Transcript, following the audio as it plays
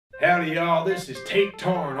Howdy y'all, this is Take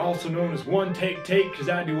Tarn, also known as One Take because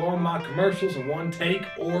I do all my commercials in one take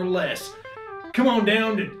or less. Come on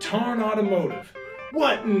down to Tarn Automotive.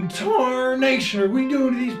 What in tarnation are we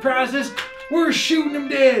doing to these prices? We're shooting them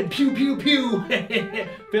dead, pew pew pew.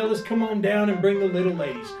 Fellas, come on down and bring the little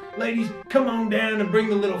ladies. Ladies, come on down and bring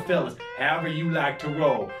the little fellas. However you like to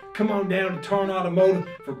roll. Come on down to Tarn Automotive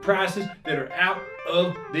for prices that are out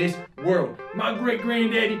of this world. My great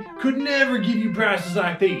granddaddy could never give you prices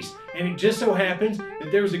like these. And it just so happens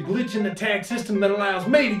that there's a glitch in the tax system that allows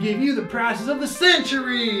me to give you the prices of the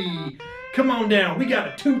century. Come on down, we got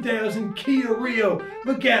a 2000 Kia Rio.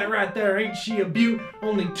 Look at it right there, ain't she a beaut?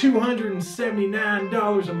 Only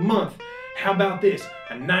 $279 a month. How about this,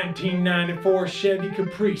 a 1994 Chevy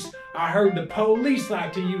Caprice. I heard the police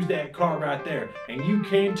like to use that car right there, and you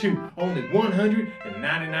can too. Only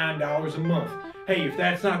 $199 a month. Hey, if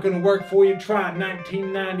that's not gonna work for you, try a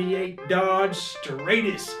 1998 Dodge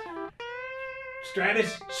Stratus. Dodge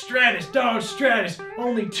Stratus,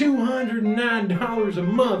 only $209 a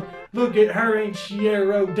month. Look at her, ain't she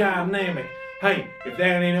aerodynamic? Hey, if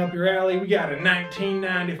that ain't up your alley, we got a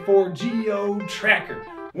 1994 Geo Tracker,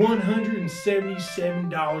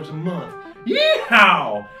 $177 a month.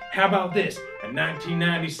 Yeehaw! How about this, a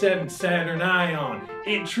 1997 Saturn Ion?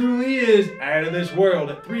 It truly is out of this world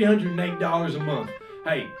at $308 a month.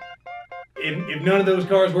 Hey, if none of those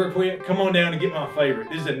cars work for you, come on down and get my favorite.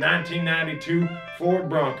 This is a 1992 Ford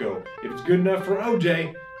Bronco. If it's good enough for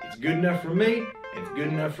OJ, it's good enough for me, and it's good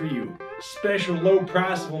enough for you. Special low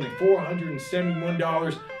price of only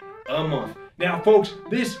 $471 a month. Now folks,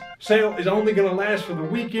 this sale is only going to last for the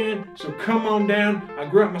weekend, so come on down. I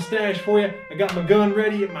grew up my stash for you. I got my gun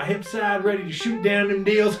ready at my hip side, ready to shoot down them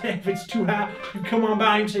deals. If it's too high, you come on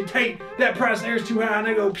by and say, Tate, that price there is too high, and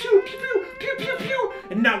I go pew, pew, pew, pew, pew, pew,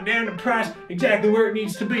 and knock down the price exactly where it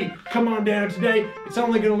needs to be. Come on down today. It's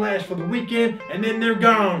only going to last for the weekend, and then they're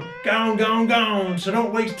gone. Gone, gone, gone. So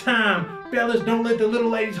don't waste time. Fellas, don't let the little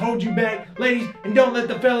ladies hold you back. Ladies, and don't let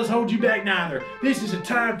the fellas hold you back neither. This is a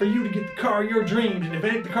time for you to get the car of your dreams. And if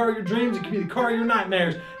it ain't the car of your dreams, it could be the car of your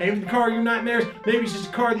nightmares. And if it's the car of your nightmares, maybe it's just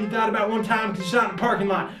a car that you thought about one time because you saw it in the parking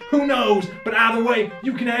lot. Who knows? But either way,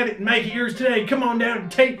 you can have it and make it yours today. Come on down to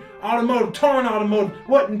Tate Automotive, Tarn Automotive.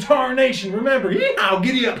 What in tarnation? Remember, yeehaw,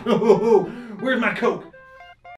 giddy up. Where's my Coke?